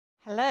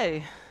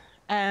Hello.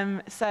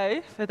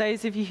 So, for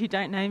those of you who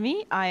don't know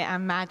me, I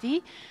am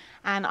Maddie,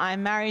 and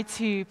I'm married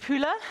to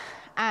Pula,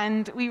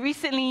 and we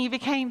recently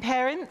became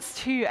parents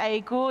to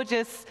a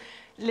gorgeous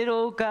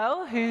little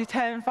girl who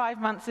turned 5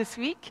 months this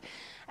week.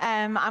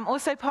 I'm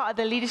also part of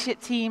the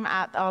leadership team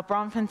at our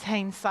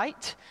Braamfontein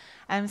site,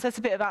 so that's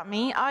a bit about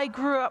me. I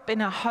grew up in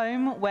a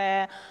home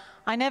where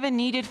I never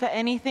needed for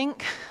anything.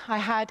 I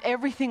had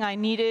everything I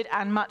needed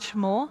and much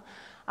more.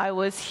 I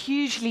was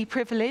hugely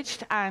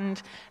privileged and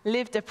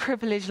lived a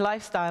privileged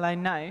lifestyle, I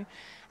know.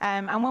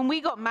 And when we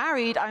got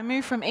married, I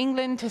moved from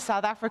England to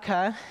South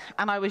Africa,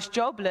 and I was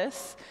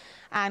jobless,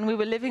 and we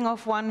were living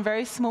off one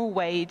very small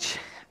wage.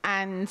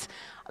 And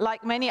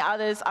like many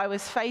others, I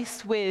was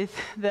faced with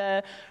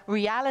the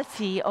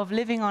reality of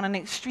living on an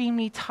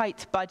extremely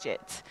tight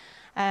budget.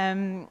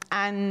 And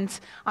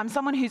I'm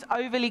someone who's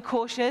overly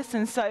cautious,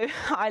 and so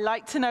I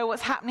like to know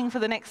what's happening for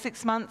the next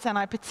 6 months, and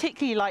I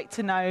particularly like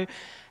to know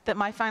that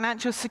my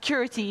financial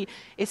security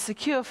is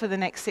secure for the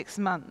next 6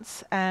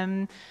 months.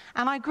 And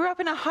I grew up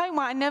in a home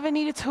where I never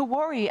needed to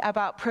worry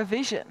about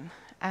provision,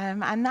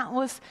 and that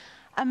was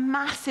a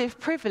massive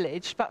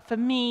privilege, but for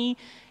me,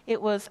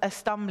 it was a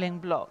stumbling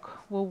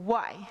block. Well,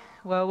 why?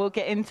 Well, we'll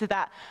get into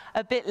that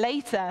a bit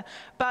later,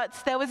 but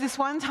there was this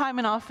one time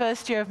in our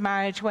first year of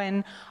marriage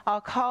when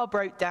our car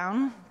broke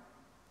down,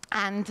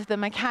 and the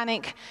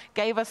mechanic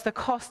gave us the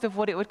cost of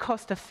what it would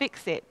cost to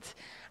fix it.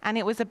 And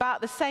it was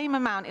about the same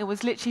amount. It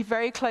was literally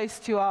very close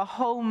to our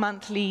whole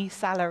monthly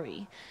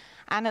salary.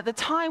 And at the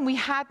time, we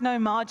had no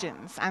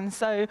margins. And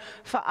so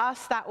for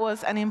us, that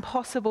was an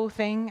impossible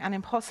thing, an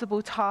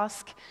impossible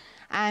task.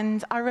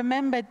 And I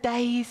remember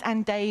days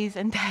and days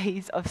and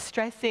days of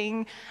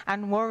stressing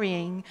and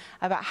worrying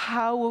about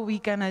how were we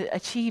going to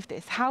achieve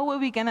this? How were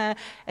we going to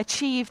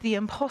achieve the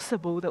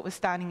impossible that was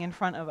standing in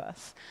front of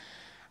us?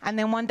 And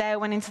then one day I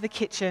went into the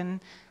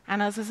kitchen,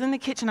 and as I was in the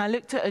kitchen, I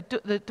looked at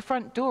the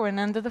front door, and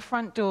under the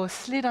front door,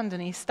 slid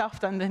underneath,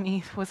 stuffed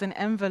underneath, was an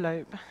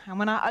envelope. And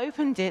when I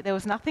opened it, there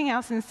was nothing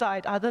else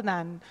inside other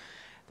than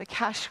the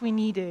cash we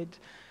needed,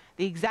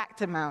 the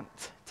exact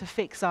amount to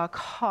fix our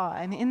car.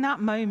 And in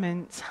that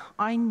moment,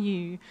 I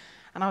knew,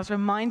 and I was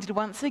reminded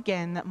once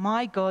again that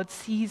my God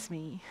sees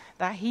me,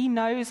 that He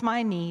knows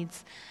my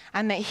needs,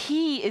 and that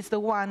He is the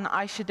one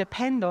I should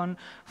depend on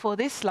for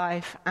this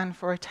life and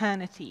for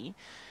eternity.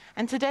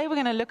 And today we're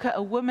going to look at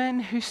a woman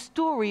whose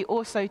story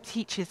also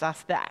teaches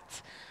us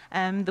that.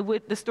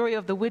 The story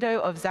of the widow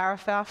of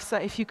Zarephath. So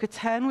if you could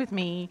turn with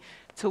me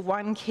to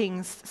 1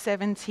 Kings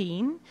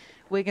 17.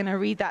 We're going to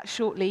read that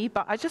shortly,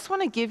 but I just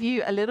want to give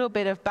you a little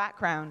bit of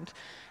background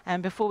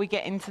before we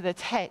get into the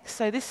text.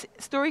 So this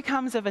story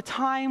comes of a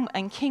time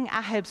in King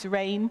Ahab's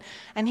reign,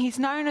 and he's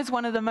known as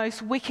one of the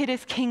most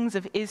wickedest kings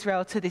of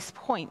Israel to this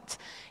point.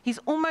 He's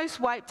almost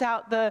wiped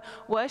out the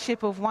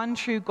worship of one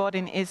true God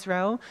in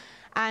Israel,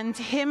 and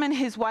him and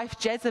his wife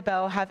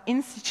Jezebel have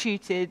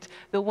instituted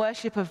the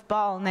worship of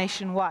Baal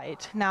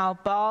nationwide. Now,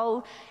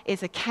 Baal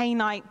is a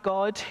Canaanite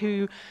god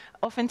who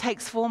often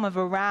takes form of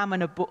a ram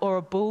or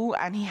a bull,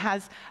 and he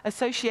has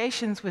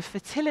associations with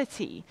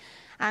fertility.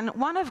 And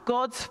one of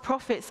God's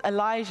prophets,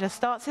 Elijah,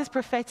 starts his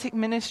prophetic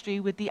ministry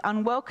with the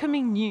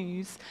unwelcoming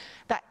news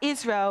that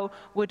Israel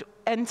would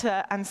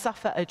enter and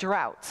suffer a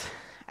drought.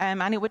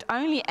 And it would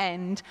only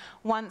end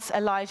once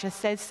Elijah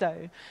says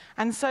so.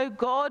 And so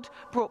God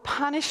brought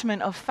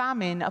punishment of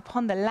famine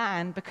upon the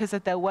land because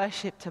of their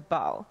worship to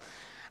Baal.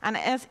 And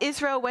as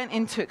Israel went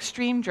into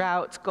extreme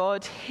drought,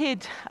 God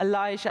hid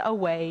Elijah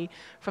away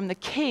from the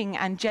king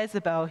and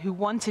Jezebel, who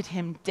wanted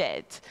him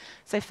dead.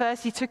 So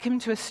first he took him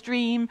to a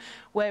stream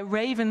where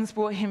ravens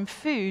brought him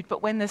food,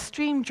 but when the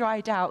stream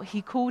dried out,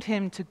 he called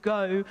him to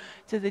go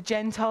to the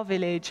Gentile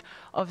village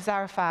of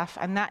Zarephath,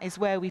 and that is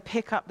where we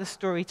pick up the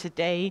story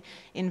today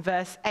in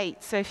verse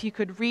 8. So if you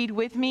could read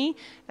with me,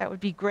 that would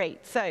be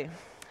great. So,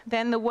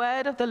 then the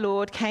word of the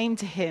Lord came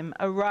to him,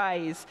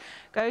 "Arise,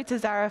 go to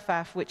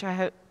Zarephath, which I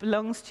hope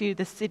belongs to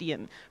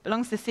Sidon,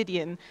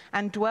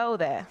 and dwell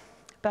there.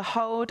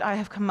 Behold, I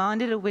have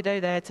commanded a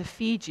widow there to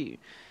feed you."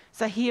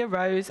 So he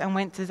arose and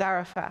went to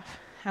Zarephath.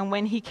 And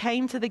when he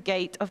came to the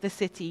gate of the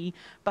city,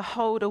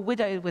 behold, a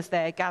widow was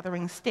there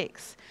gathering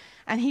sticks.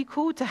 And he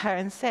called to her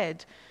and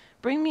said,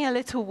 "Bring me a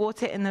little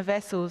water in the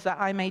vessels that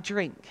I may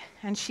drink."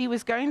 And she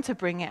was going to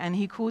bring it, and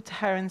he called to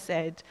her and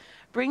said,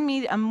 "Bring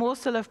me a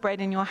morsel of bread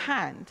in your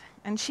hand."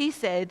 And she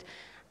said,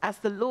 "As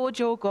the Lord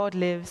your God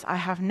lives, I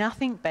have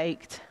nothing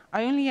baked,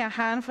 only a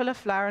handful of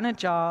flour in a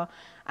jar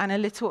and a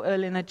little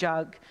oil in a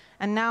jug.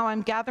 And now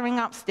I'm gathering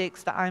up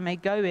sticks that I may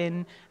go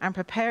in and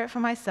prepare it for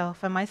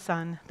myself and my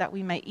son, that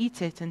we may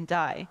eat it and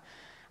die."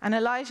 And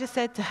Elijah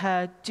said to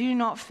her, "Do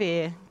not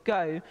fear,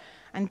 go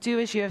and do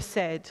as you have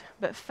said.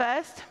 But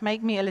first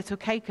make me a little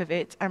cake of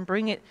it and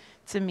bring it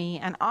to me,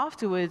 and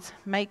afterwards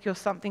make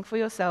something for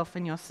yourself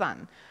and your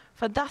son.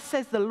 For thus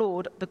says the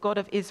Lord, the God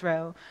of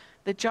Israel,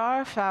 the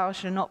jar of flour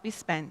shall not be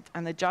spent,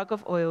 and the jug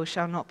of oil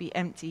shall not be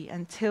empty,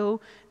 until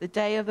the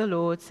day of the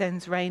Lord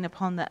sends rain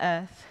upon the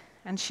earth."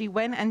 And she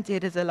went and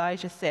did as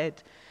Elijah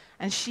said,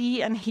 and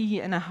she and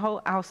he and her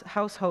whole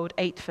household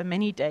ate for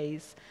many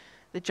days.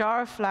 The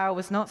jar of flour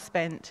was not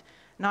spent,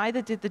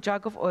 neither did the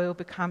jug of oil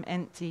become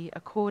empty,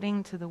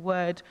 according to the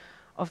word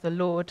of the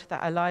Lord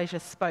that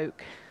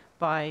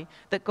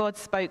God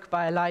spoke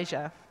by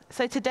Elijah.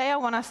 So today I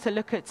want us to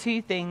look at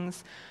two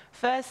things.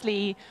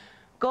 Firstly,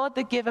 God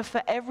the giver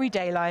for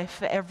everyday life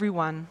for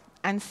everyone.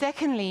 And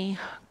secondly,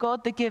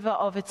 God the giver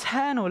of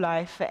eternal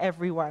life for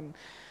everyone.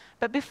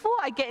 But before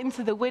I get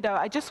into the widow,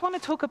 I just want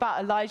to talk about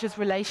Elijah's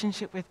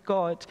relationship with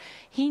God.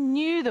 He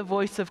knew the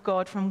voice of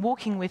God from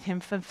walking with him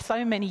for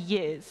so many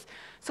years.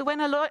 So when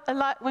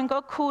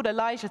God called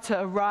Elijah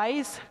to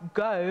arise,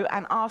 go,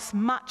 and ask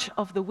much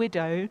of the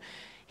widow,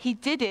 he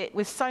did it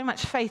with so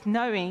much faith,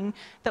 knowing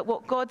that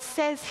what God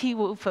says he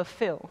will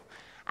fulfill.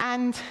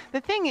 And the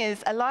thing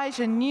is,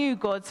 Elijah knew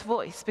God's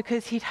voice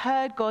because he'd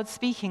heard God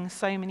speaking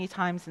so many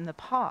times in the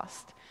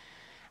past.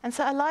 And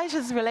so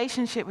Elijah's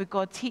relationship with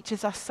God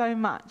teaches us so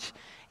much.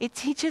 It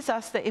teaches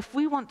us that if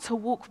we want to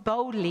walk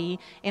boldly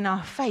in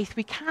our faith,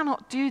 we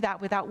cannot do that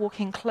without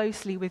walking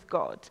closely with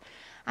God.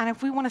 And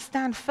if we want to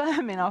stand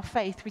firm in our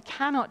faith, we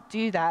cannot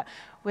do that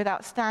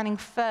without standing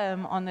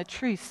firm on the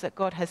truths that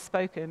God has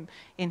spoken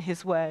in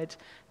his word,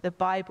 the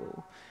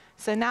Bible.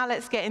 So now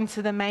let's get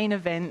into the main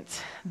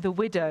event, the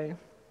widow.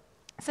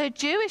 So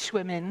Jewish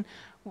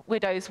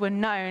widows were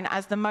known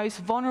as the most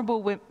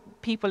vulnerable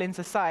people in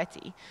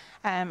society.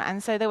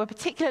 And so there were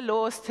particular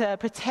laws to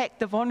protect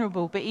the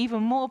vulnerable, but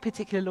even more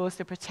particular laws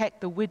to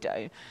protect the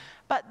widow.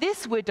 But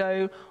this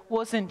widow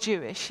wasn't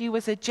Jewish. She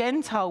was a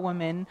Gentile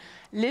woman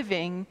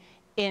living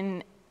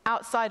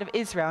outside of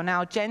Israel.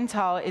 Now,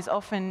 Gentile is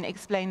often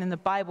explained in the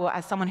Bible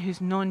as someone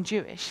who's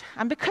non-Jewish.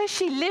 And because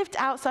she lived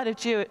outside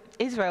of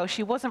Israel,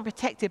 she wasn't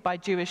protected by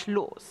Jewish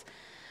laws.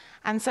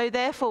 And so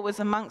therefore was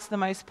amongst the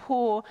most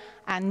poor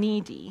and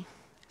needy.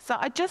 So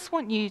I just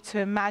want you to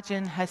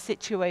imagine her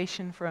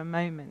situation for a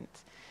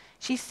moment.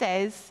 She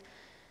says,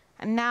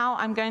 "And now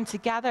I'm going to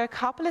gather a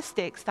couple of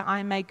sticks that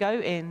I may go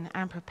in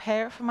and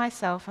prepare it for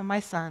myself and my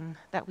son,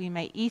 that we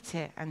may eat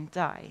it and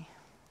die."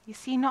 You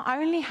see, not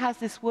only has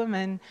this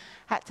woman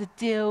had to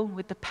deal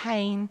with the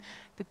pain,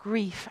 the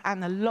grief,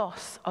 and the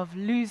loss of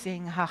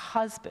losing her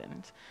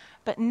husband,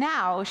 but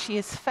now she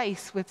is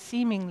faced with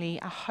seemingly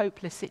a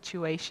hopeless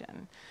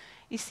situation.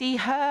 You see,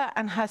 her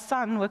and her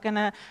son were going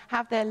to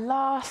have their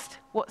last,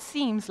 what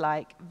seems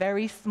like,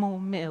 very small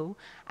meal,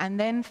 and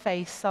then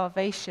face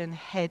starvation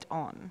head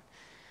on.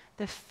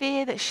 The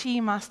fear that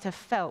she must have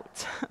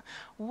felt.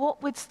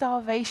 What would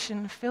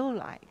starvation feel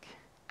like?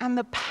 And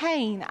the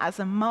pain as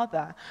a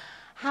mother.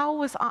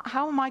 How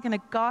am I going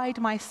to guide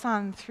my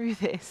son through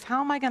this?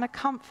 How am I going to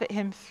comfort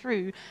him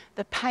through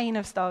the pain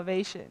of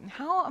starvation?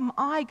 How am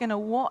I going to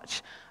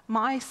watch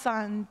my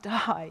son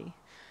die?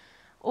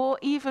 Or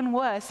even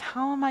worse,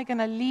 how am I going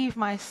to leave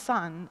my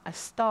son a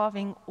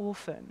starving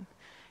orphan?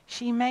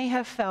 She may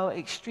have felt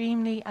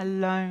extremely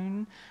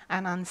alone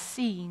and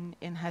unseen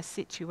in her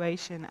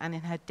situation and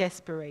in her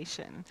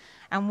desperation.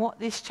 And what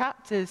these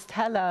chapters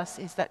tell us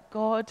is that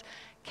God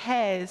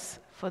cares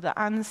for the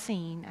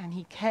unseen and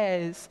he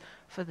cares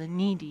for the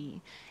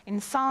needy.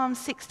 In Psalm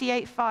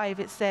 68:5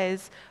 it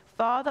says,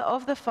 "Father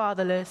of the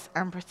fatherless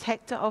and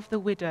protector of the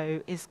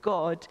widow is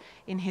God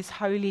in his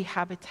holy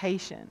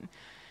habitation."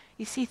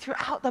 You see,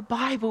 throughout the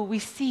Bible, we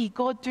see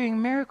God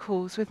doing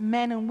miracles with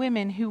men and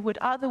women who would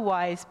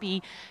otherwise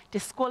be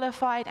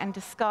disqualified and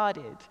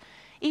discarded.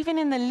 Even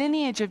in the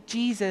lineage of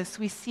Jesus,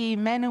 we see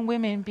men and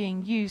women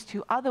being used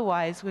who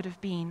otherwise would have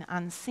been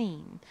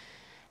unseen.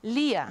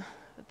 Leah,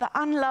 the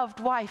unloved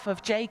wife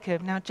of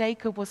Jacob, now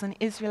Jacob was an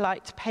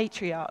Israelite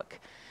patriarch,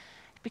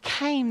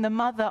 became the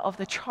mother of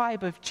the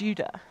tribe of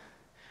Judah.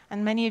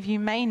 And many of you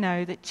may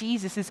know that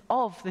Jesus is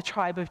of the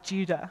tribe of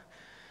Judah.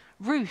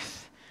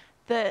 Ruth,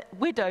 the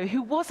widow,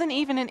 who wasn't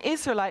even an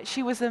Israelite,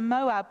 she was a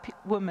Moab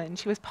woman.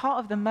 She was part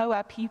of the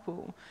Moab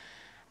people.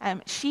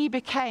 She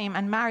became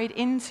and married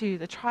into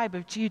the tribe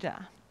of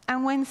Judah.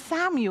 And when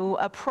Samuel,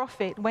 a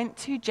prophet, went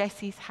to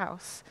Jesse's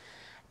house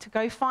to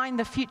go find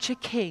the future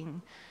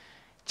king,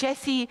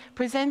 Jesse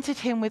presented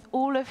him with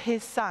all of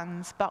his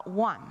sons but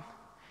one,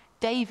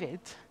 David.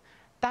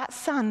 That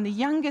son, the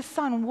youngest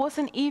son,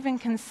 wasn't even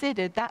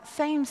considered. That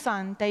same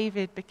son,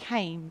 David,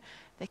 became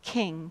the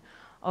king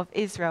of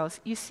Israel.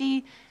 You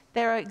see,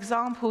 there are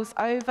examples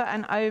over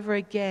and over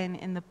again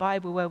in the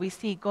Bible where we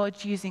see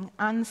God using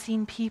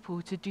unseen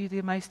people to do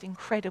the most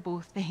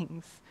incredible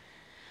things.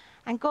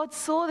 And God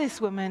saw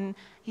this woman,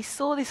 he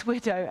saw this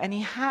widow, and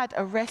he had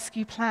a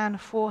rescue plan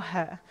for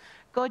her.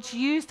 God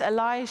used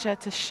Elijah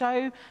to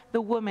show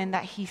the woman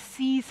that he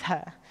sees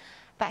her,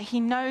 that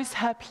he knows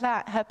her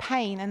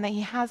pain, and that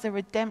he has a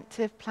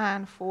redemptive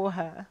plan for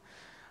her.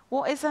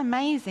 What is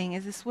amazing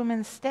is this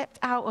woman stepped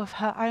out of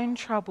her own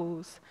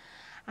troubles,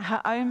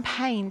 her own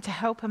pain, to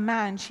help a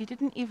man she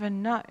didn't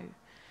even know.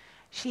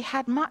 She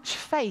had much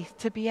faith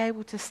to be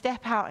able to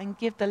step out and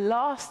give the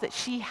last that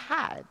she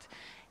had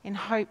in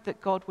hope that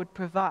God would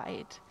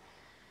provide.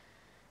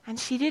 And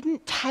she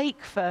didn't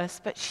take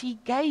first, but she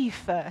gave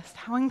first.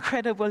 How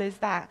incredible is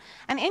that?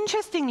 And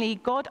interestingly,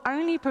 God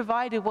only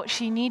provided what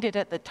she needed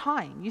at the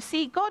time. You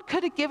see, God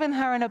could have given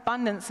her an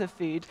abundance of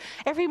food.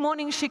 Every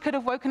morning she could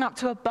have woken up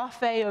to a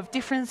buffet of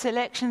different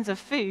selections of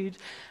food,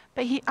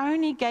 but he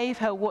only gave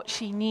her what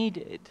she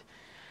needed.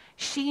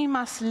 She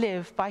must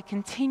live by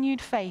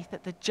continued faith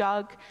that the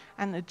jug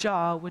and the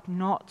jar would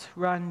not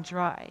run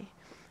dry.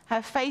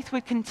 Her faith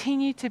would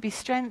continue to be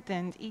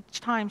strengthened each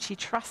time she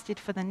trusted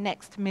for the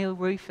next meal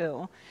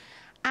refill.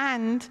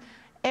 And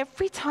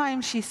every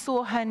time she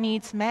saw her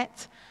needs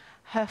met,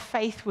 her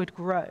faith would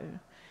grow.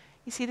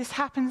 You see, this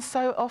happens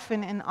so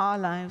often in our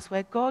lives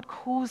where God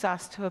calls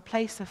us to a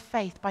place of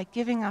faith by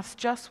giving us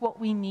just what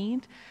we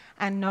need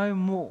and no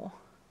more.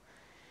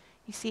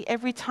 You see,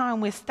 every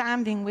time we're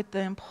standing with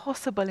the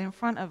impossible in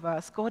front of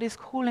us, God is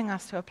calling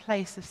us to a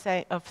place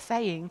of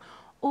saying,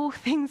 all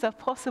things are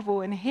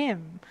possible in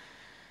him.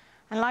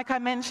 And like I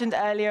mentioned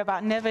earlier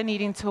about never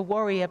needing to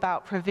worry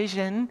about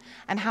provision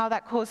and how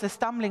that caused a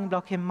stumbling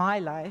block in my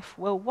life,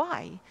 well,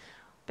 why?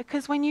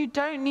 Because when you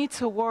don't need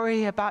to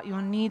worry about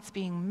your needs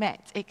being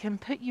met, it can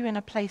put you in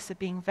a place of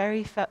being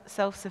very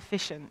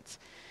self-sufficient.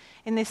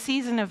 In this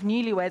season of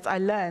newlyweds, I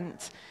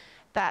learned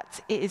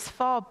that it is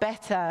far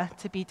better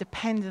to be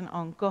dependent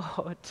on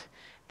God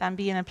than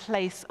be in a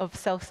place of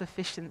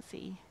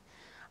self-sufficiency.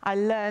 I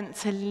learned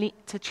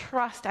to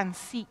trust and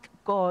seek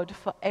God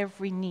for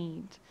every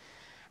need.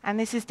 And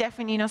this is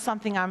definitely not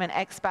something I'm an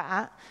expert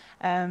at.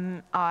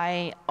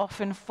 I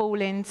often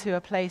fall into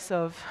a place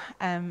of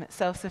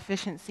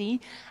self-sufficiency,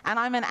 and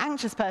I'm an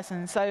anxious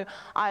person. So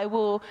I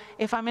will,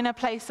 if I'm in a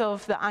place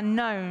of the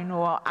unknown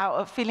or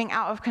feeling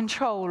out of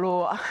control,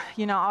 or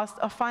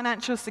our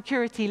financial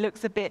security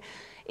looks a bit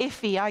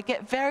iffy, I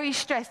get very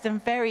stressed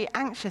and very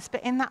anxious.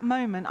 But in that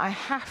moment, I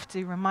have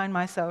to remind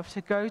myself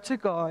to go to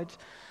God,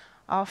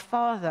 our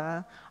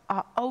Father,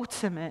 our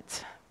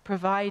ultimate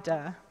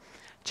provider.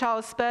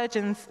 Charles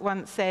Spurgeon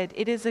once said,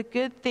 "It is a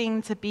good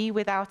thing to be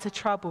without a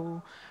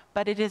trouble,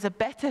 but it is a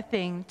better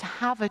thing to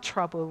have a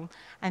trouble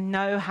and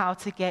know how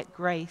to get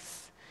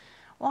grace."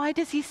 Why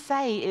does he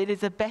say it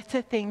is a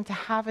better thing to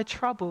have a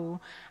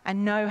trouble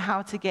and know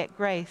how to get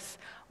grace?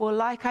 Well,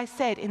 like I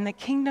said, in the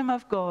kingdom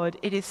of God,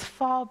 it is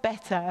far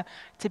better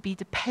to be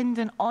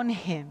dependent on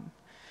him.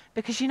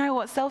 Because you know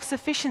what?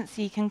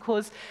 Self-sufficiency can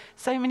cause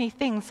so many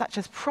things such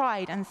as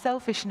pride and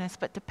selfishness,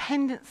 but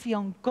dependency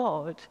on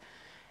God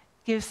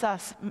gives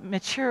us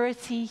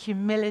maturity,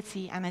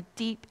 humility, and a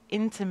deep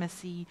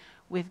intimacy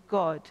with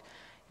God.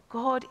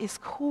 God is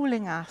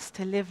calling us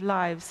to live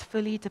lives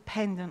fully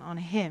dependent on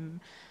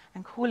him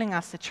and calling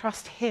us to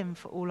trust him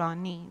for all our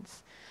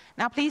needs.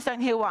 Now, please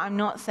don't hear what I'm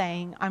not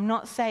saying. I'm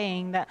not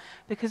saying that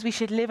because we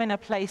should live in a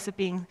place of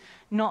being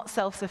not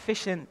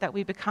self-sufficient, that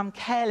we become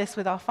careless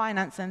with our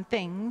finance and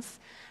things,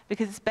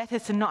 because it's better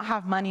to not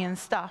have money and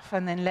stuff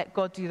and then let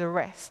God do the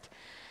rest.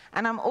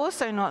 And I'm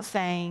also not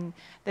saying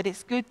that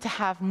it's good to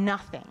have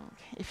nothing.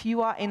 If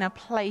you are in a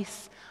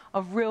place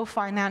of real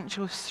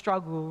financial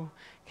struggle,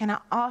 can I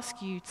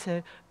ask you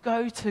to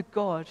go to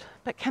God?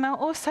 But can I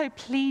also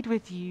plead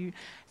with you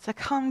to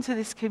come to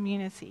this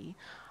community?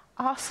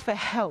 Ask for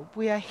help.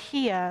 We are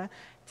here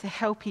to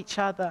help each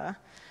other.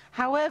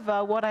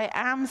 However, what I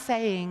am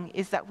saying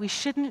is that we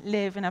shouldn't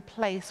live in a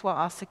place where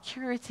our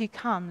security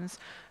comes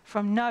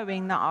from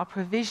knowing that our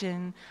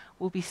provision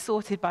will be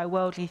sorted by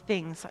worldly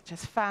things such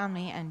as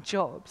family and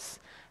jobs.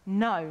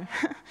 No,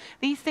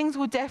 these things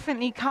will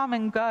definitely come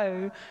and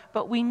go,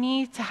 but we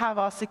need to have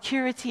our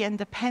security and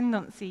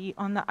dependency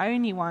on the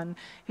only one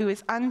who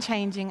is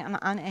unchanging and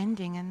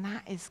unending, and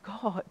that is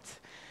God.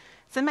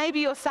 So maybe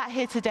you're sat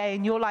here today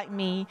and you're like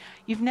me,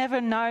 you've never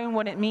known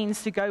what it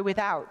means to go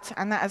without,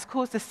 and that has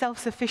caused a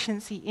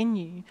self-sufficiency in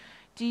you.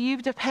 Do you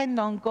depend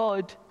on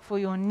God for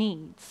your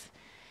needs?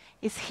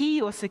 Is he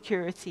your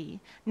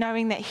security,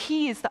 knowing that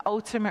he is the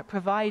ultimate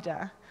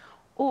provider?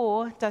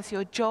 Or does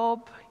your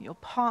job, your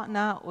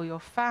partner, or your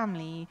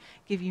family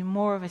give you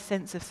more of a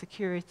sense of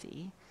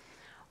security?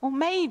 Or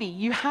maybe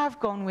you have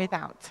gone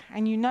without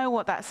and you know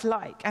what that's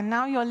like, and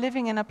now you're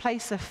living in a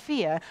place of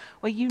fear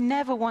where you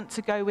never want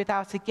to go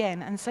without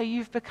again, and so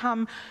you've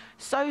become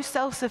so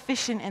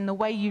self-sufficient in the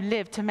way you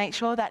live to make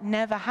sure that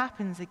never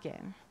happens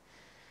again.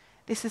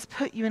 This has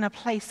put you in a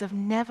place of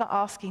never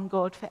asking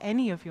God for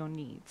any of your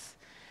needs.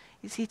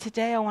 You see,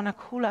 today I want to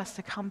call us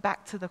to come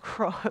back to the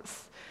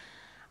cross.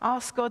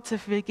 Ask God to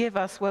forgive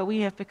us where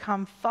we have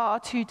become far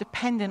too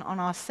dependent on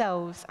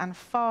ourselves and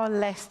far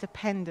less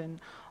dependent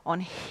on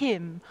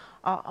him,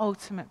 our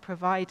ultimate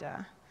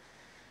provider.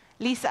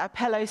 Lisa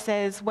Appello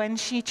says, when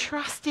she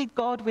trusted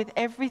God with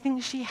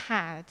everything she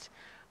had,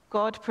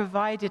 God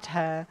provided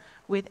her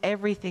with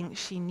everything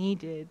she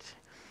needed.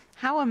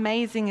 How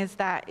amazing is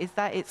that? Is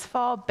that it's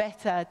far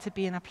better to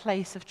be in a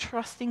place of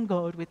trusting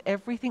God with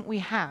everything we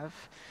have,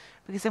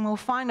 because then we'll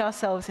find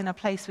ourselves in a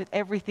place with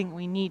everything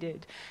we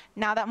needed.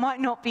 Now, that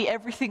might not be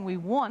everything we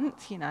want,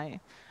 a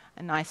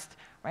nice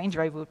Range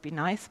Rover would be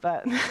nice,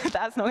 but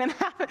that's not going to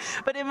happen.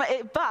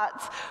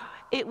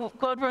 But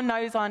God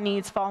knows our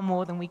needs far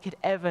more than we could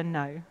ever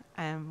know.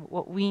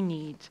 what we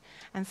need.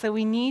 And so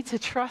we need to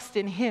trust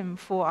in him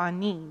for our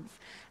needs.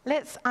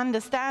 Let's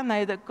understand,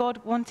 though, that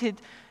God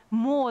wanted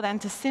more than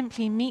to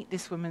simply meet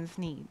this woman's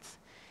needs.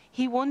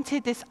 He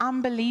wanted this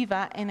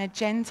unbeliever in a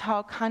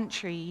Gentile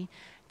country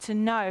to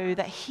know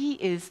that he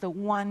is the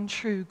one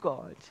true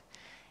God.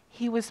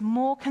 He was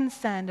more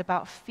concerned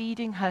about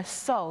feeding her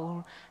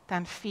soul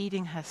than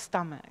feeding her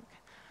stomach.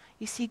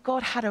 You see,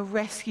 God had a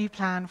rescue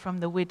plan for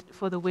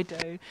the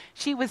widow.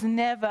 She was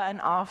never an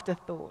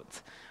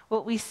afterthought.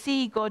 What we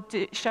see God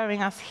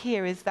showing us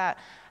here is that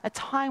a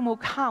time will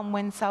come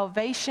when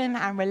salvation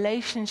and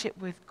relationship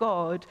with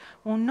God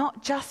will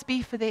not just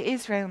be for the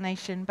Israel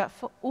nation, but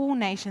for all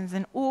nations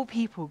and all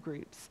people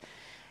groups.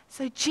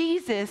 So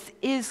Jesus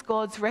is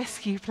God's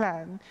rescue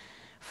plan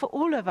for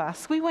all of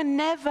us. We were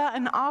never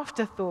an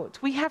afterthought.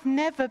 We have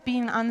never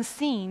been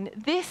unseen.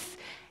 This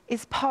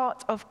is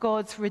part of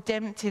God's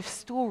redemptive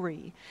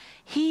story.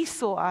 He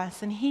saw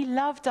us and he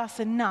loved us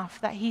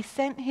enough that he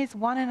sent his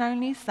one and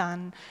only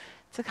Son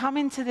to come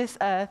into this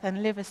earth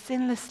and live a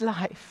sinless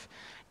life,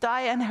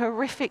 die an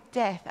horrific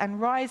death,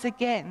 and rise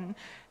again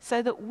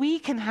so that we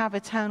can have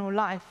eternal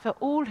life for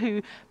all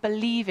who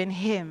believe in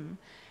him.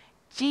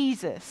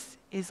 Jesus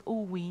is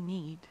all we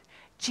need.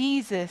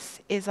 Jesus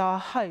is our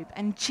hope,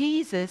 and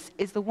Jesus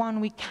is the one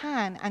we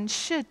can and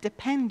should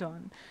depend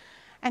on.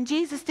 And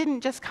Jesus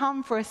didn't just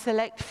come for a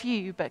select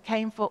few, but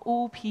came for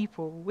all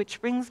people,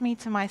 which brings me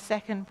to my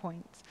second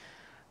point.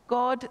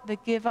 God, the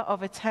giver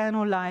of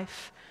eternal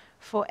life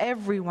for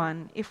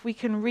everyone. If we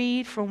can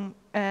read from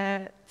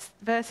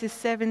verses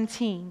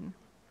 17.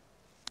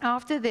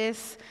 After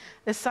this,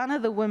 the son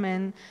of the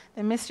woman,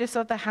 the mistress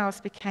of the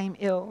house, became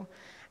ill,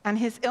 and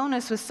his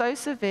illness was so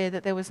severe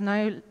that there was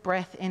no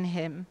breath in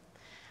him.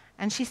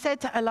 And she said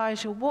to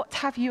Elijah, "What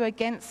have you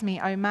against me,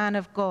 O man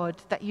of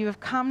God, that you have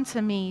come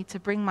to me to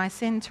bring my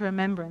sin to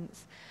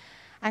remembrance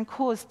and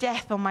cause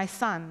death on my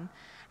son?"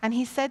 And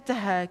he said to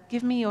her,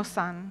 "Give me your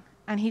son."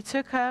 And he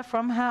took her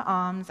from her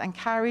arms and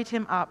carried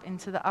him up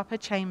into the upper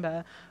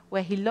chamber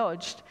where he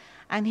lodged.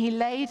 And he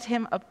laid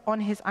him on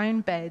his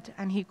own bed,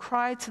 and he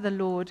cried to the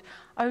Lord,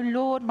 "O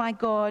Lord my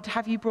God,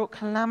 have you brought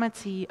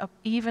calamity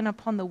even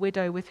upon the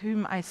widow with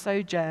whom I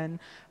sojourn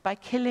by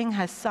killing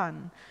her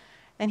son?"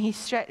 Then he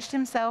stretched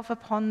himself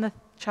upon the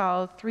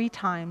child 3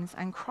 times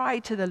and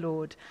cried to the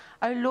Lord,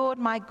 "O Lord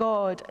my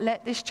God,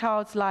 let this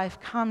child's life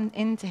come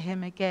into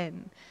him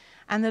again."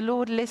 And the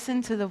Lord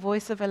listened to the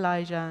voice of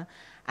Elijah,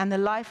 and the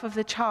life of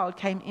the child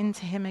came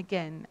into him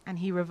again, and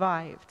he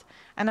revived.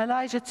 And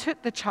Elijah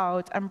took the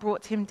child and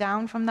brought him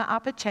down from the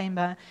upper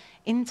chamber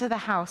into the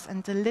house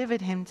and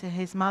delivered him to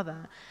his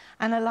mother.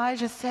 And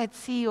Elijah said,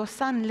 "See, your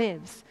son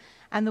lives."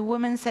 And the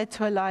woman said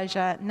to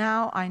Elijah,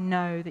 "Now I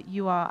know that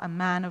you are a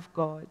man of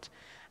God,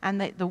 and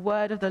that the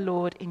word of the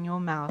Lord in your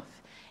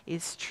mouth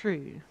is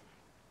true."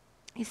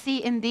 You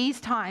see, in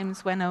these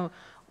times when a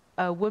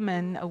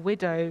woman, a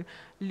widow,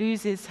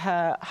 loses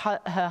her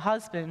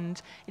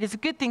husband, it is a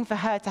good thing for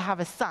her to have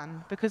a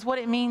son, because what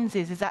it means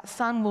is that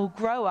son will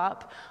grow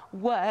up,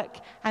 work,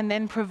 and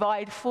then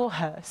provide for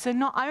her. So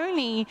not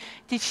only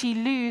did she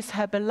lose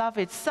her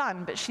beloved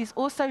son, but she's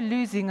also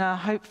losing her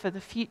hope for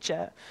the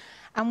future.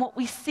 And what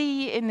we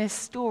see in this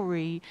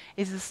story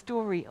is a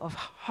story of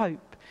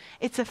hope.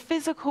 It's a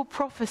physical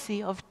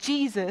prophecy of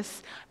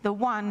Jesus, the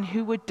one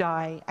who would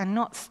die and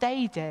not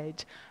stay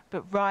dead,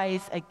 but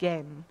rise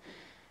again.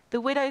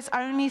 The widow's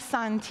only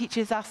son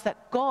teaches us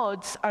that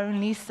God's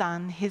only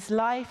son, his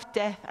life,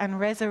 death, and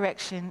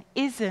resurrection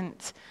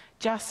isn't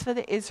just for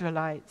the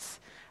Israelites,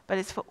 but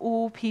it's for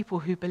all people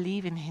who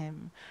believe in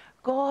him.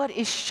 God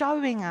is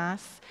showing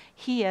us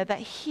here that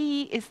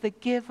he is the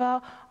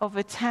giver of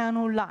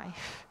eternal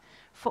life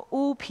for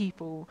all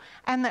people,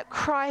 and that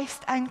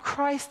Christ and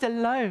Christ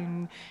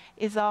alone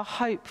is our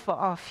hope for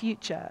our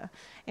future.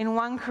 In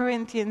 1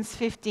 Corinthians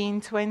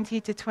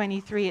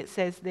 15:20-23, it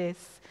says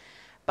this,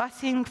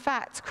 "But in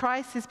fact,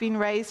 Christ has been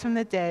raised from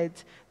the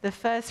dead, the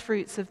first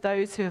fruits of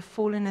those who have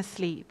fallen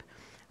asleep.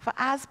 For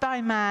as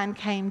by man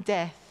came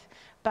death,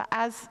 but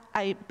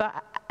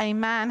a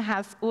man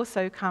has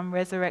also come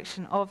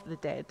resurrection of the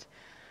dead.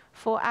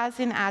 For as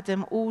in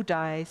Adam all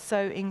die,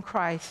 so in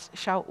Christ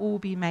shall all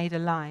be made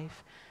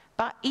alive.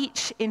 But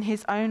each in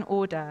his own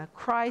order,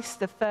 Christ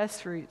the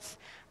first fruits,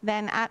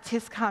 then at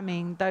his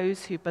coming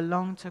those who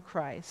belong to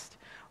Christ."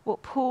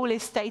 What Paul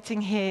is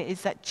stating here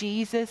is that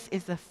Jesus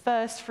is the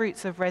first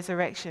fruits of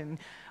resurrection,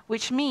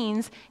 which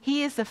means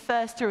he is the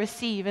first to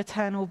receive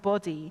eternal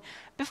body.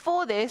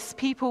 Before this,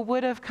 people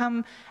would have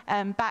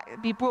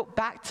be brought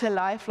back to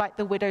life like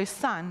the widow's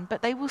son,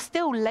 but they will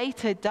still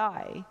later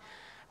die.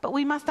 But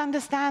we must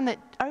understand that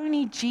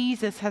only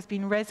Jesus has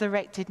been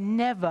resurrected,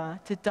 never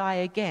to die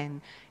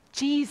again.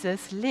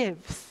 Jesus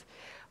lives.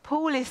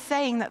 Paul is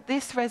saying that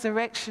this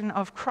resurrection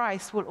of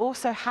Christ will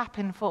also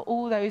happen for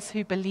all those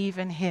who believe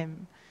in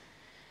him.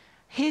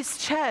 His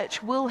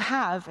church will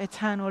have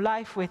eternal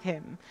life with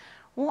him.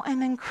 What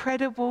an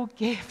incredible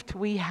gift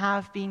we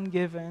have been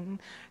given.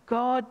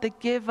 God, the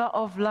giver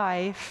of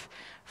life,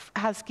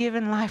 has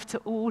given life to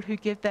all who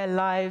give their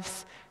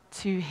lives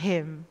to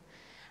him.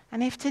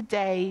 And if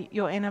today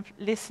you're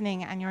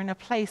listening and you're in a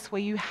place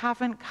where you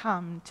haven't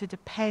come to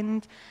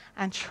depend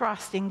and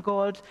trust in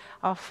God,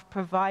 our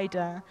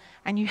provider,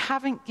 and you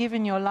haven't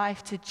given your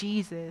life to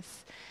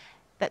Jesus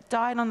that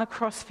died on the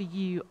cross for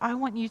you, I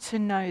want you to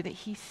know that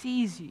he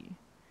sees you,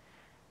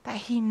 that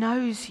he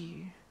knows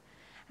you,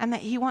 and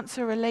that he wants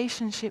a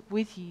relationship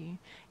with you.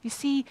 You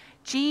see,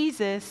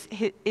 Jesus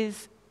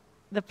is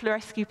the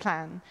rescue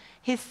plan.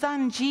 His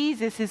son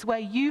Jesus is where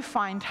you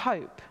find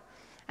hope.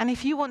 And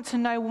if you want to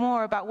know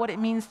more about what it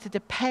means to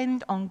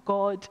depend on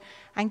God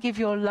and give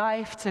your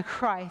life to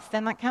Christ,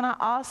 then can I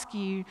ask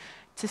you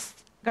to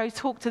go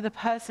talk to the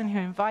person who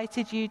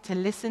invited you to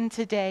listen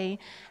today,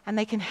 and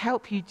they can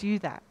help you do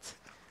that.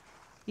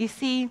 You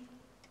see,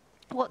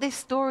 what this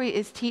story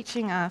is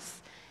teaching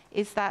us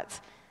is that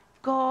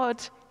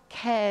God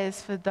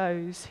cares for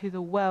those who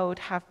the world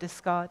have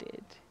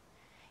discarded.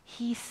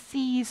 He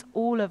sees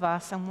all of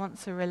us and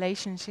wants a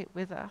relationship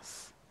with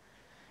us.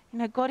 You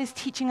know, God is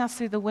teaching us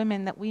through the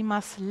women that we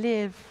must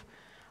live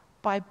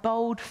by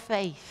bold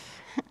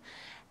faith,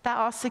 that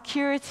our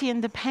security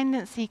and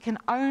dependency can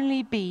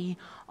only be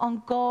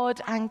on God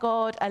and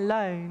God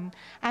alone,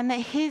 and that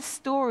his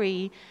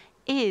story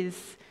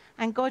is,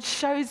 and God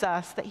shows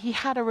us that he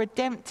had a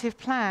redemptive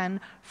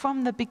plan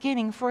from the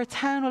beginning for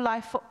eternal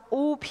life for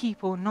all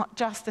people, not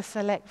just a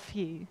select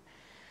few.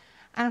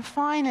 And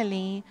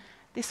finally,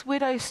 this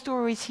widow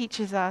story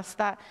teaches us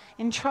that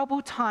in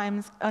troubled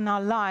times in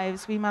our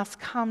lives, we must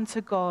come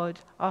to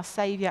God, our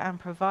Savior and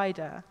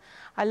Provider.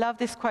 I love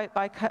this quote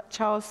by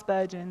Charles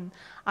Spurgeon: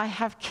 "I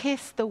have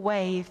kissed the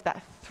wave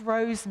that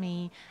throws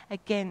me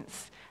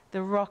against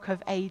the rock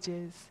of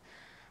ages."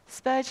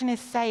 Spurgeon is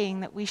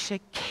saying that we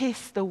should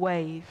kiss the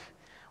wave.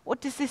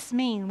 What does this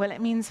mean? Well,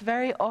 it means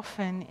very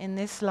often in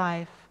this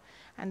life,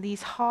 and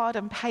these hard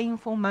and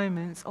painful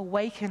moments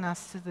awaken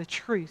us to the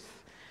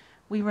truth.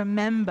 We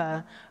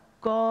remember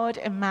God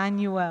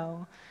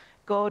Emmanuel,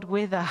 God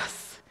with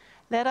us.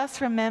 Let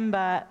us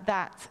remember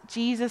that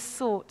Jesus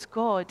sought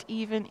God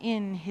even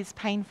in his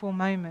painful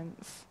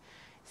moments.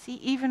 See,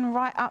 even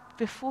right up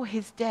before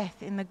his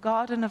death in the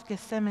Garden of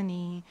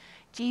Gethsemane,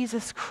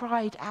 Jesus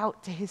cried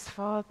out to his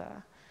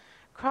Father.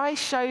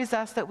 Christ shows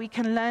us that we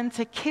can learn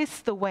to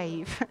kiss the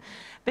wave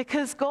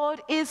because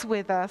God is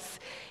with us.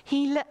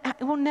 He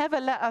will never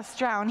let us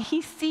drown.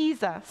 He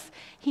sees us,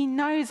 he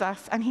knows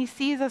us, and he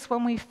sees us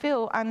when we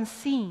feel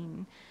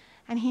unseen.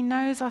 And he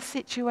knows our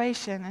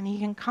situation, and he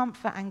can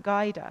comfort and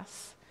guide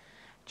us.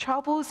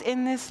 Troubles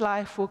in this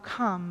life will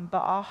come, but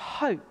our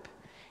hope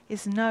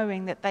is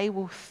knowing that they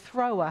will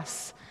throw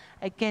us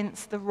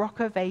against the rock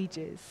of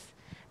ages.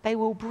 They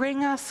will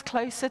bring us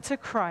closer to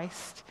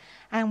Christ,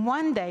 and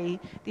one day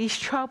these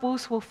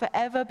troubles will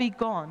forever be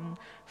gone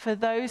for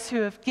those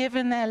who have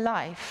given their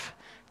life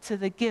to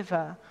the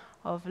giver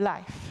of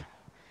life.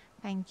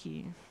 Thank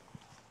you.